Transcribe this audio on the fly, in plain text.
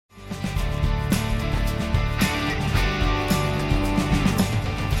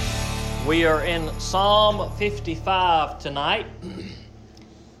We are in Psalm 55 tonight.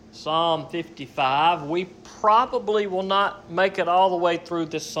 Psalm 55. We probably will not make it all the way through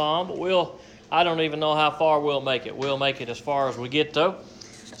this psalm, but I don't even know how far we'll make it. We'll make it as far as we get, though.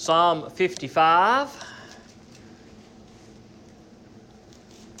 Psalm 55.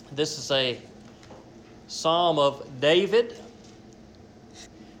 This is a psalm of David.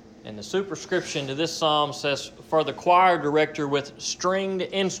 And the superscription to this psalm says, "For the choir director with stringed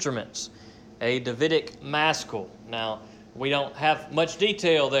instruments, a Davidic maskil." Now, we don't have much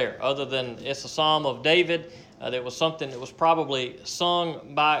detail there other than it's a psalm of David. That was something that was probably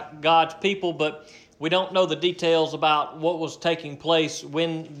sung by God's people, but we don't know the details about what was taking place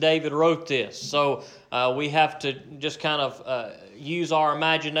when David wrote this. So we have to just kind of use our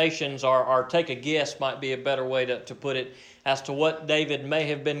imaginations or take a guess might be a better way to put it as to what David may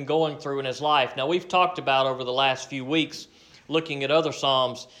have been going through in his life. Now, we've talked about over the last few weeks, looking at other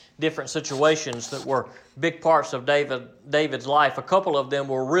psalms, different situations that were big parts of David's life. A couple of them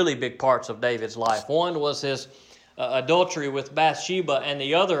were really big parts of David's life. One was his adultery with Bathsheba, and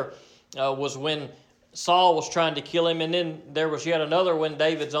the other was when Saul was trying to kill him, and then there was yet another when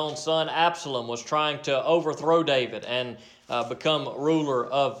David's own son Absalom was trying to overthrow David and become ruler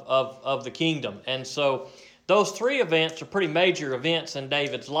of the kingdom. And so those three events are pretty major events in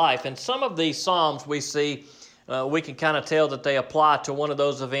David's life, and some of these psalms we see we can kind of tell that they apply to one of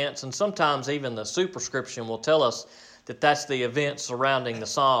those events, and sometimes even the superscription will tell us that that's the event surrounding the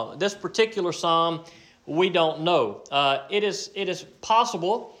psalm. This particular psalm, we don't know. It is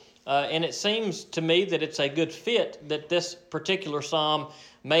possible, and it seems to me that it's a good fit that this particular psalm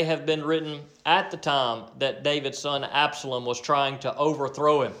may have been written at the time that David's son Absalom was trying to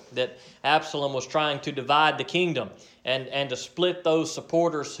overthrow him, that Absalom was trying to divide the kingdom and to split those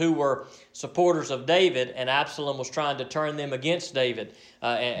supporters who were supporters of David, and Absalom was trying to turn them against David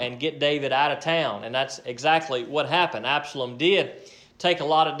and get David out of town. And that's exactly what happened. Absalom did take a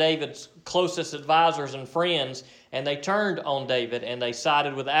lot of David's closest advisors and friends, and they turned on David and they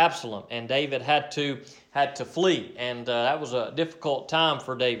sided with Absalom, and David had to flee, and that was a difficult time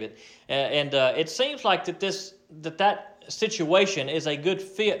for David. And it seems like that situation is a good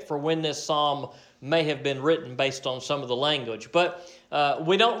fit for when this psalm may have been written based on some of the language. But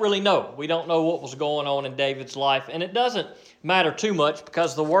we don't really know. We don't know what was going on in David's life, and it doesn't matter too much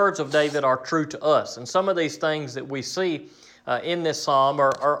because the words of David are true to us. And some of these things that we see in this psalm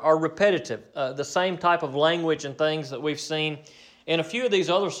are repetitive, the same type of language and things that we've seen in a few of these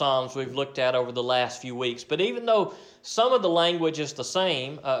other psalms we've looked at over the last few weeks. But even though some of the language is the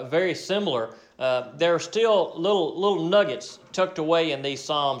same, very similar, there are still little nuggets tucked away in these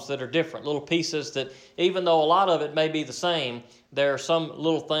psalms that are different, little pieces that even though a lot of it may be the same, there are some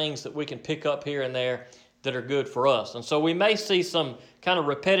little things that we can pick up here and there that are good for us. And so we may see some kind of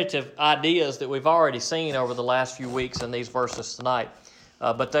repetitive ideas that we've already seen over the last few weeks in these verses tonight,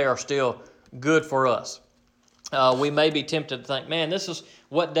 but they are still good for us. We may be tempted to think, man, this is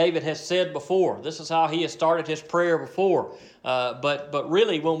what David has said before. This is how he has started his prayer before. But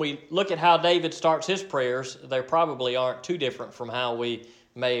really, when we look at how David starts his prayers, they probably aren't too different from how we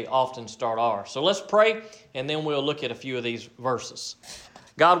may often start ours. So let's pray, and then we'll look at a few of these verses.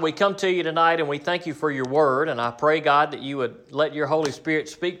 God, we come to you tonight, and we thank you for your word. And I pray, God, that you would let your Holy Spirit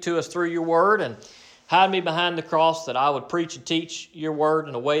speak to us through your word and hide me behind the cross, that I would preach and teach your word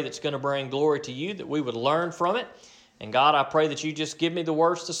in a way that's going to bring glory to you, that we would learn from it. And God, I pray that you just give me the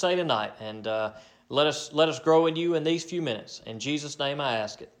words to say tonight, and let us grow in you in these few minutes. In Jesus' name I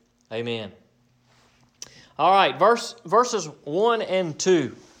ask it. Amen. All right, verses 1 and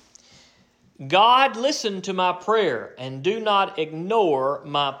 2. God, listen to my prayer and do not ignore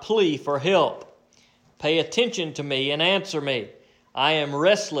my plea for help. Pay attention to me and answer me. I am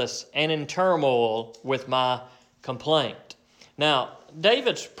restless and in turmoil with my complaint. Now,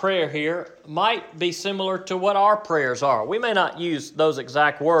 David's prayer here might be similar to what our prayers are. We may not use those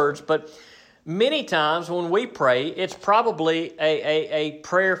exact words, but many times when we pray, it's probably a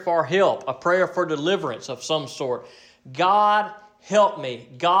prayer for help, a prayer for deliverance of some sort. God, help me.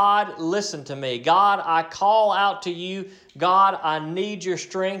 God, listen to me. God, I call out to you. God, I need your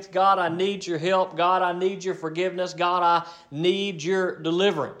strength. God, I need your help. God, I need your forgiveness. God, I need your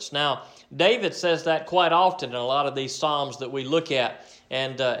deliverance. Now, David says that quite often in a lot of these psalms that we look at.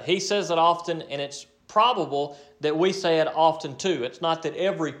 And he says it often, and it's probable that we say it often too. It's not that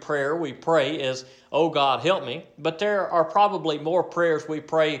every prayer we pray is, oh God, help me. But there are probably more prayers we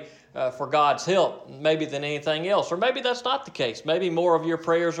pray for God's help, maybe than anything else. Or maybe that's not the case. Maybe more of your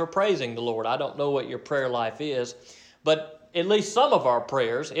prayers are praising the Lord. I don't know what your prayer life is. But at least some of our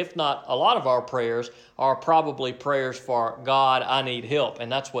prayers, if not a lot of our prayers, are probably prayers for, God, I need help.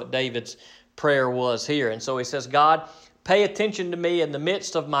 And that's what David's prayer was here. And so he says, God, pay attention to me in the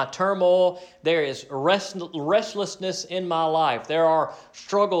midst of my turmoil. There is restlessness in my life. There are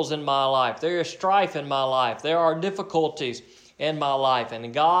struggles in my life. There is strife in my life. There are difficulties in my life.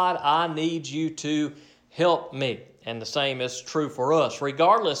 And God, I need you to help me. And the same is true for us.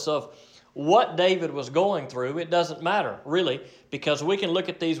 Regardless of what David was going through, it doesn't matter, really, because we can look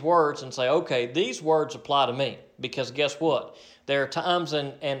at these words and say, okay, these words apply to me. Because guess what? There are times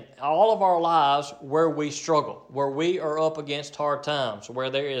in all of our lives where we struggle, where we are up against hard times, where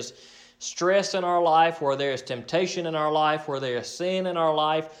there is stress in our life, where there is temptation in our life, where there is sin in our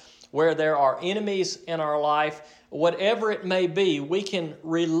life, where there are enemies in our life. Whatever it may be, we can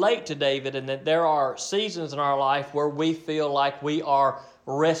relate to David in that there are seasons in our life where we feel like we are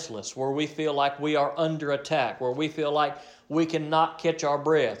restless, where we feel like we are under attack, where we feel like we cannot catch our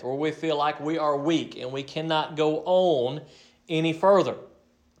breath, where we feel like we are weak and we cannot go on any further.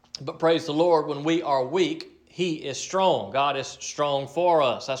 But praise the Lord, when we are weak, He is strong. God is strong for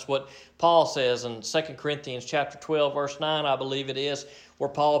us. That's what Paul says in 2 Corinthians chapter 12, verse 9, I believe it is, where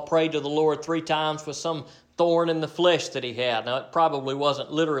Paul prayed to the Lord 3 times for some thorn in the flesh that he had. Now, it probably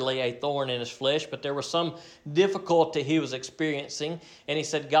wasn't literally a thorn in his flesh, but there was some difficulty he was experiencing. And he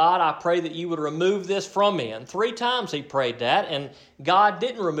said, God, I pray that you would remove this from me. And 3 times he prayed that, and God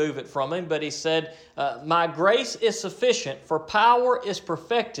didn't remove it from him, but he said, my grace is sufficient, for power is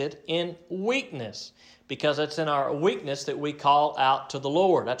perfected in weakness. Because it's in our weakness that we call out to the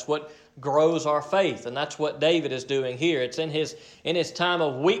Lord. That's what grows our faith, and that's what David is doing here. It's in his time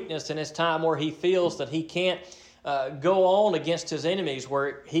of weakness, in his time where he feels that he can't go on against his enemies,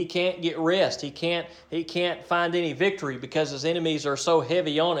 where he can't get rest, he can't find any victory because his enemies are so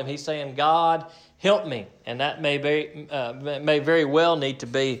heavy on him. He's saying, God, help me. And that may very well need to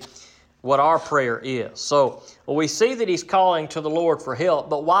be what our prayer is. So we see that he's calling to the Lord for help,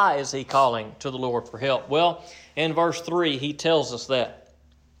 but why is he calling to the Lord for help? Well, in verse 3, he tells us that.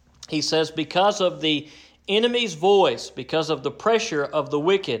 He says, because of the enemy's voice, because of the pressure of the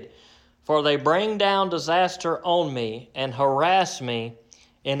wicked, for they bring down disaster on me and harass me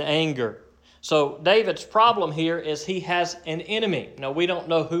in anger. So David's problem here is he has an enemy. Now, we don't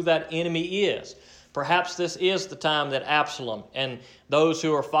know who that enemy is. Perhaps this is the time that Absalom and those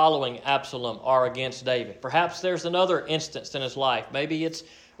who are following Absalom are against David. Perhaps there's another instance in his life. Maybe it's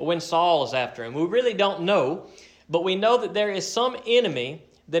when Saul is after him. We really don't know, but we know that there is some enemy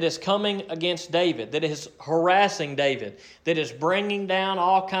that is coming against David, that is harassing David, that is bringing down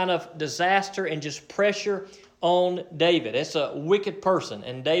all kind of disaster and just pressure on David. It's a wicked person.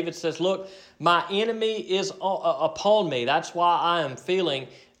 And David says, look, my enemy is upon me. That's why I am feeling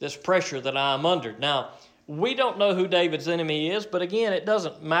this pressure that I am under. Now, we don't know who David's enemy is, but again, it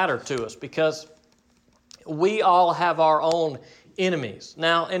doesn't matter to us because we all have our own enemies.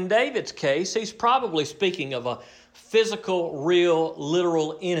 Now, in David's case, he's probably speaking of a physical, real,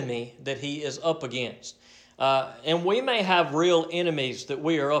 literal enemy that he is up against. And we may have real enemies that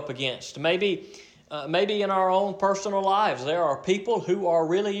we are up against. Maybe in our own personal lives, there are people who are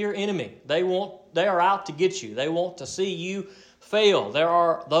really your enemy. They are out to get you. They want to see you fail. There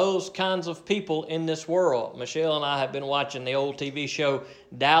are those kinds of people in this world. Michelle and I have been watching the old TV show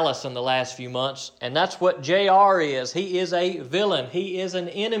Dallas in the last few months, and that's what JR is. He is a villain. He is an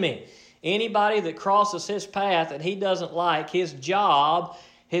enemy. Anybody that crosses his path that he doesn't like, his job,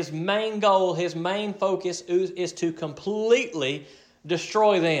 his main goal, his main focus is to completely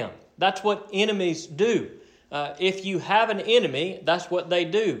destroy them. That's what enemies do. If you have an enemy, that's what they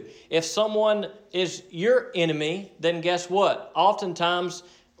do. If someone is your enemy, then guess what? Oftentimes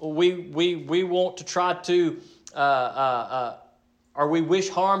we want to try to or we wish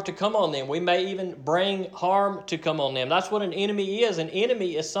harm to come on them. We may even bring harm to come on them. That's what an enemy is. An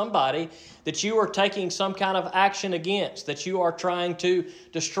enemy is somebody that you are taking some kind of action against, that you are trying to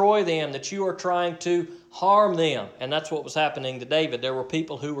destroy them, that you are trying to harm them. And that's what was happening to David. There were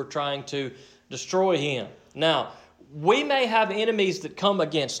people who were trying to destroy him. Now, we may have enemies that come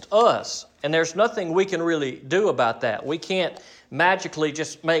against us, and there's nothing we can really do about that. We can't magically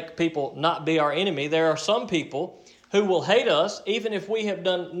just make people not be our enemy. There are some people who will hate us even if we have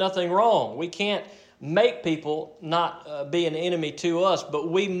done nothing wrong. We can't make people not be an enemy to us,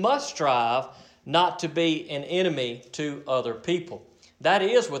 but we must strive not to be an enemy to other people. That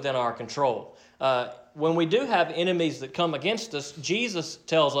is within our control. When we do have enemies that come against us, Jesus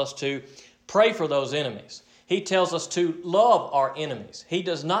tells us to pray for those enemies. He tells us to love our enemies. He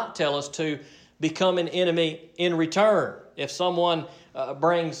does not tell us to become an enemy in return. If someone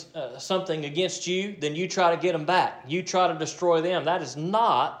brings something against you, then you try to get them back. You try to destroy them. That is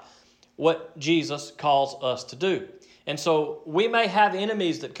not what Jesus calls us to do. And so we may have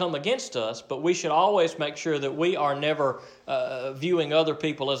enemies that come against us, but we should always make sure that we are never viewing other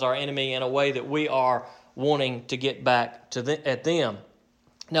people as our enemy in a way that we are wanting to get back at them.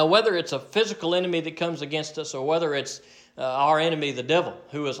 Now, whether it's a physical enemy that comes against us or whether it's our enemy, the devil,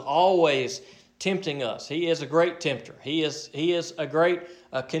 who is always tempting us. He is a great tempter. He is a great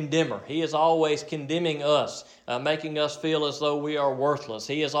condemner. He is always condemning us, making us feel as though we are worthless.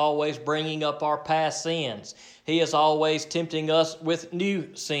 He is always bringing up our past sins. He is always tempting us with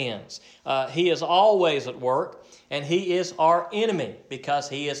new sins. He is always at work, and he is our enemy because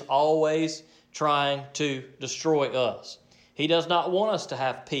he is always trying to destroy us. He does not want us to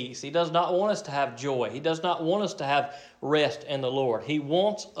have peace. He does not want us to have joy. He does not want us to have rest in the Lord. He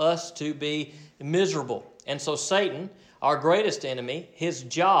wants us to be miserable. And so Satan, our greatest enemy, his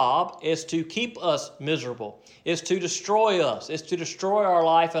job is to keep us miserable, is to destroy us, is to destroy our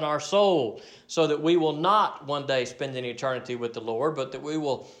life and our soul so that we will not one day spend an eternity with the Lord, but that we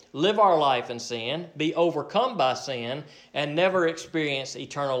will live our life in sin, be overcome by sin, and never experience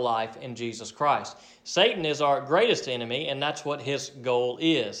eternal life in Jesus Christ. Satan is our greatest enemy, and that's what his goal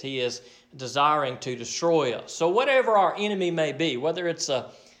is. He is desiring to destroy us. So whatever our enemy may be, whether it's a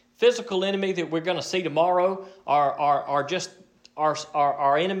physical enemy that we're going to see tomorrow, or just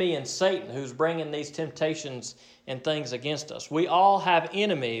our enemy in Satan who's bringing these temptations and things against us. We all have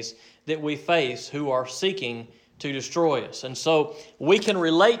enemies that we face who are seeking to destroy us. And so we can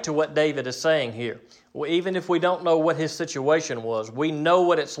relate to what David is saying here. Even if we don't know what his situation was, we know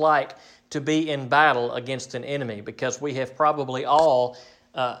what it's like to be in battle against an enemy, because we have probably all,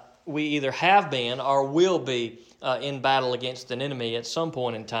 we either have been or will be in battle against an enemy at some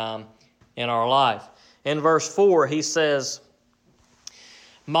point in time in our life. In verse 4, he says,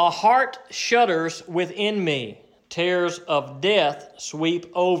 "My heart shudders within me. Terrors of death sweep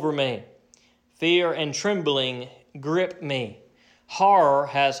over me. Fear and trembling grip me. Horror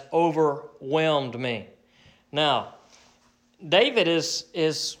has overwhelmed me." Now, David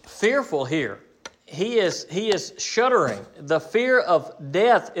is fearful here. He is shuddering. The fear of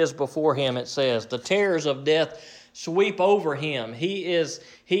death is before him, it says. The terrors of death sweep over him. He is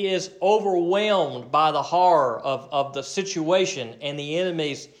overwhelmed by the horror of the situation and the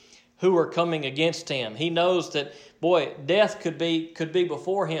enemies who are coming against him. He knows that, boy, death could be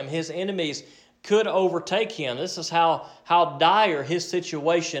before him. His enemies could overtake him. This is how dire his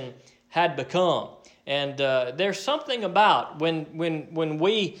situation had become. And there's something about when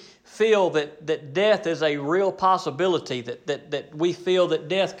we feel that death is a real possibility, that we feel that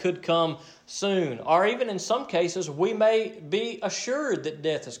death could come soon, or even in some cases we may be assured that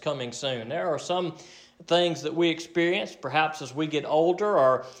death is coming soon. There are some things that we experience, perhaps as we get older,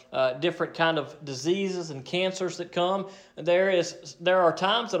 or different kind of diseases and cancers that come. There are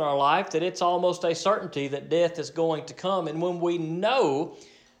times in our life that it's almost a certainty that death is going to come, and when we know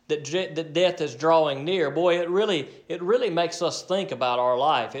that death is drawing near, boy, it really makes us think about our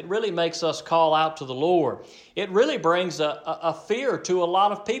life. It really makes us call out to the Lord. It really brings a fear to a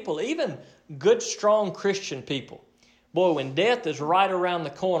lot of people, even good, strong Christian people. Boy, when death is right around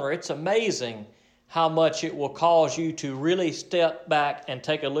the corner, it's amazing how much it will cause you to really step back and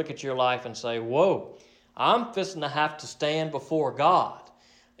take a look at your life and say, whoa, I'm fixing to have to stand before God.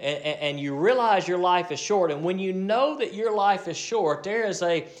 And you realize your life is short. And when you know that your life is short, there is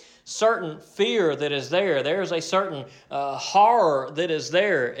a certain fear that is there. There's a certain horror that is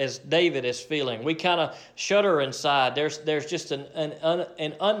there, as David is feeling. We kind of shudder inside. There's just an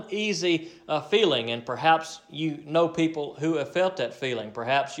uneasy feeling. And perhaps you know people who have felt that feeling.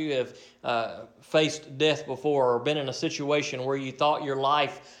 Perhaps you have faced death before, or been in a situation where you thought your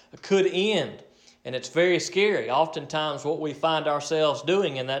life could end. And it's very scary. Oftentimes what we find ourselves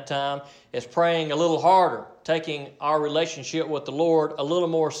doing in that time is praying a little harder, taking our relationship with the Lord a little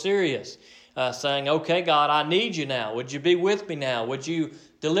more serious, saying, okay, God, I need you now. Would you be with me now? Would you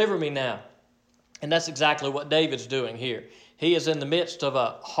deliver me now? And that's exactly what David's doing here. He is in the midst of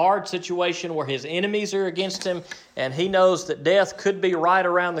a hard situation where his enemies are against him, and he knows that death could be right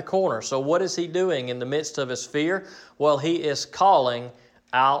around the corner. So what is he doing in the midst of his fear? Well, he is calling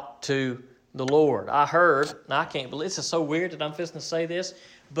out to the Lord. I heard, and I can't believe, this is so weird that I'm fixing to say this,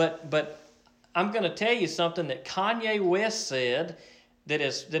 but I'm going to tell you something that Kanye West said that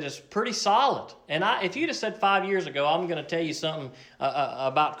is pretty solid. And if you'd have said 5 years ago, I'm going to tell you something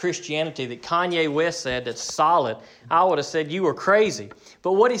about Christianity that Kanye West said that's solid, I would have said you were crazy.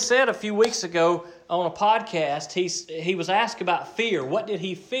 But what he said a few weeks ago on a podcast, he was asked about fear. What did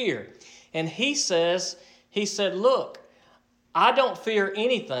he fear? And he said, look, I don't fear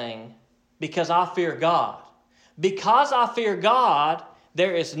anything because I fear God. Because I fear God,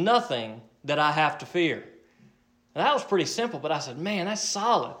 there is nothing that I have to fear. And that was pretty simple, but I said, man, that's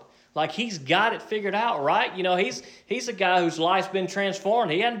solid. Like he's got it figured out, right? You know, he's a guy whose life's been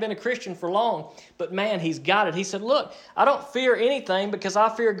transformed. He hadn't been a Christian for long, but man, he's got it. He said, look, I don't fear anything because I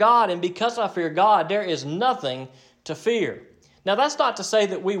fear God, and because I fear God, there is nothing to fear. Now, that's not to say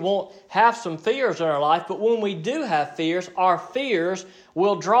that we won't have some fears in our life, but when we do have fears, our fears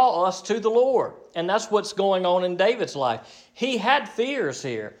will draw us to the Lord. And that's what's going on in David's life. He had fears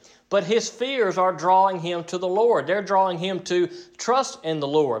here, but his fears are drawing him to the Lord. They're drawing him to trust in the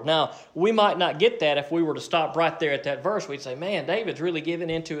Lord. Now, we might not get that if we were to stop right there at that verse. We'd say, man, David's really giving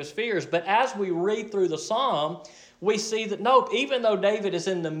into his fears. But as we read through the psalm, we see that, no, even though David is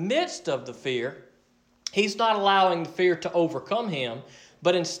in the midst of the fear, he's not allowing the fear to overcome him,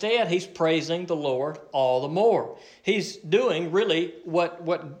 but instead he's praising the Lord all the more. He's doing really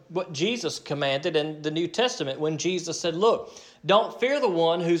what Jesus commanded in the New Testament when Jesus said, look, don't fear the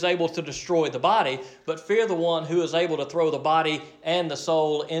one who's able to destroy the body, but fear the one who is able to throw the body and the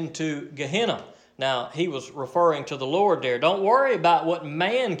soul into Gehenna. Now, he was referring to the Lord there. Don't worry about what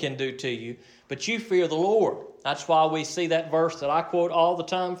man can do to you, but you fear the Lord. That's why we see that verse that I quote all the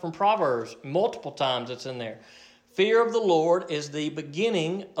time from Proverbs. Multiple times it's in there. Fear of the Lord is the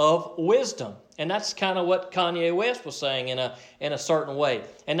beginning of wisdom. And that's kind of what Kanye West was saying in a certain way.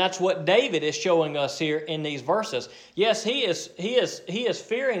 And that's what David is showing us here in these verses. Yes, he is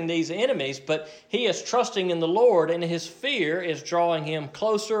fearing these enemies, but he is trusting in the Lord, and his fear is drawing him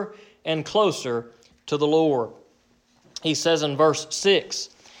closer and closer to the Lord. He says in verse 6,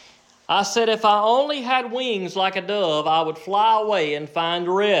 I said, if I only had wings like a dove, I would fly away and find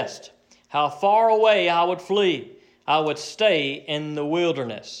rest. How far away I would flee. I would stay in the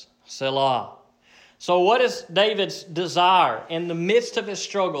wilderness. Selah. So what is David's desire in the midst of his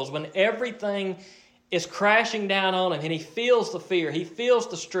struggles, when everything is crashing down on him and he feels the fear, he feels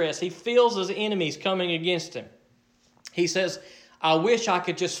the stress, he feels his enemies coming against him? He says, I wish I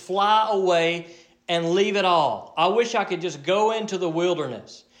could just fly away and leave it all. I wish I could just go into the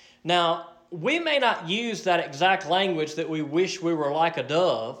wilderness. Now, we may not use that exact language that we wish we were like a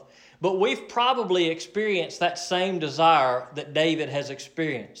dove, but we've probably experienced that same desire that David has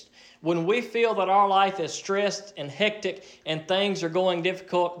experienced. When we feel that our life is stressed and hectic and things are going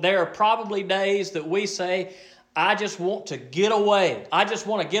difficult, there are probably days that we say, I just want to get away. I just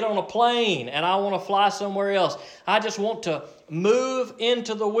want to get on a plane and I want to fly somewhere else. I just want to move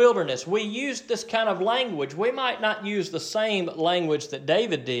into the wilderness. We use this kind of language. We might not use the same language that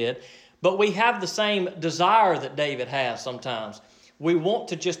David did, but we have the same desire that David has sometimes. We want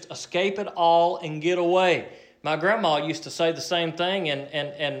to just escape it all and get away. My grandma used to say the same thing,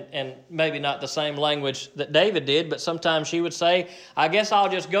 and maybe not the same language that David did, but sometimes she would say, I guess I'll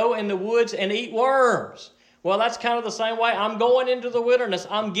just go in the woods and eat worms. Well, that's kind of the same way. I'm going into the wilderness.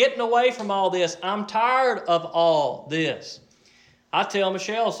 I'm getting away from all this. I'm tired of all this. I tell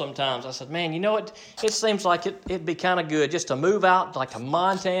Michelle sometimes, I said, man, you know, it seems like it'd be kind of good just to move out like to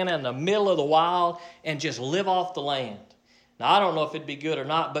Montana in the middle of the wild and just live off the land. Now, I don't know if it'd be good or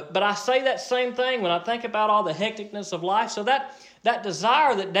not, but I say that same thing when I think about all the hecticness of life. So that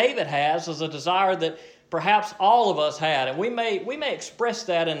desire that David has is a desire that perhaps all of us had. And we may express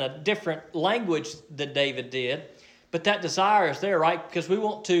that in a different language than David did, but that desire is there, right? Because we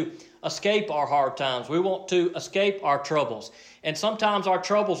want to escape our hard times. We want to escape our troubles. And sometimes our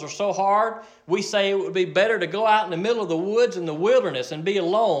troubles are so hard, we say it would be better to go out in the middle of the woods in the wilderness and be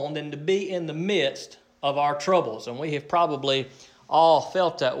alone than to be in the midst of our troubles. And we have probably all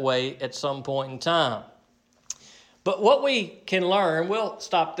felt that way at some point in time. But what we can learn, we'll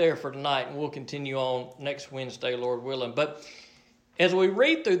stop there for tonight and we'll continue on next Wednesday, Lord willing. But as we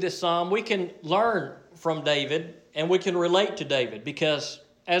read through this psalm, we can learn from David and we can relate to David, because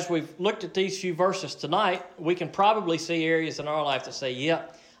as we've looked at these few verses tonight, we can probably see areas in our life that say,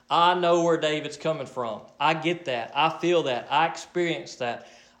 yep, I know where David's coming from. I get that. I feel that. I experience that.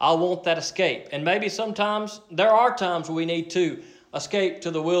 I want that escape. And maybe sometimes there are times we need to escape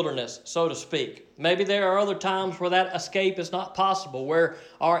to the wilderness, so to speak. Maybe there are other times where that escape is not possible, where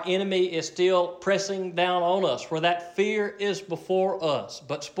our enemy is still pressing down on us, where that fear is before us.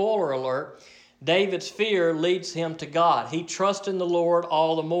 But spoiler alert, David's fear leads him to God. He trusts in the Lord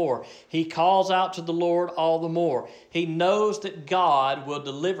all the more. He calls out to the Lord all the more. He knows that God will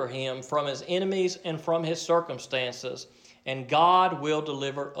deliver him from his enemies and from his circumstances, and God will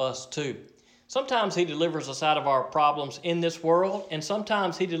deliver us too. Sometimes He delivers us out of our problems in this world, and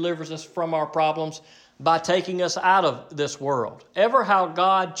sometimes He delivers us from our problems by taking us out of this world. Ever how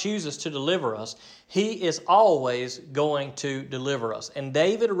God chooses to deliver us, He is always going to deliver us. And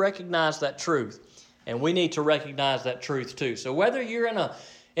David recognized that truth, and we need to recognize that truth too. So whether you're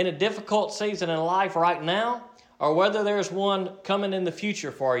in a difficult season in life right now, or whether there's one coming in the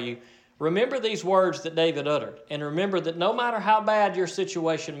future for you, remember these words that David uttered, and remember that no matter how bad your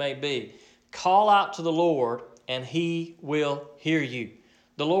situation may be, call out to the Lord, and He will hear you.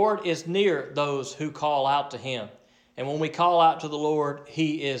 The Lord is near those who call out to Him. And when we call out to the Lord,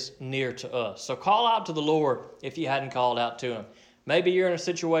 He is near to us. So call out to the Lord if you hadn't called out to Him. Maybe you're in a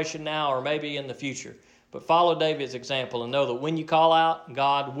situation now, or maybe in the future. But follow David's example and know that when you call out,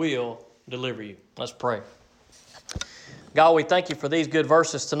 God will deliver you. Let's pray. God, we thank You for these good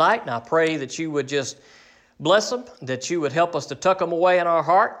verses tonight, and I pray that You would just bless them, that You would help us to tuck them away in our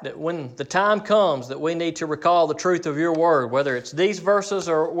heart, that when the time comes that we need to recall the truth of Your word, whether it's these verses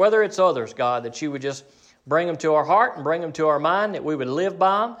or whether it's others, God, that You would just bring them to our heart and bring them to our mind, that we would live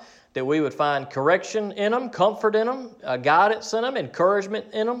by them, that we would find correction in them, comfort in them, guidance in them, encouragement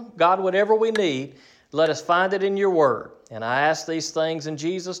in them. God, whatever we need, let us find it in Your word. And I ask these things in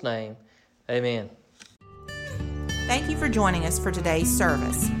Jesus' name. Amen. Thank you for joining us for today's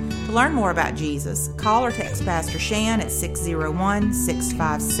service. To learn more about Jesus, call or text Pastor Shan at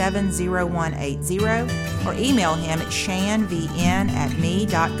 601-657-0180 or email him at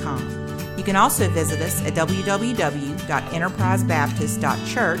shanvn@me.com. You can also visit us at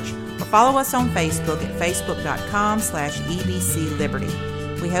www.enterprisebaptist.church or follow us on Facebook at facebook.com/EBC Liberty.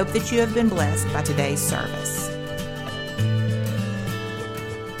 We hope that you have been blessed by today's service.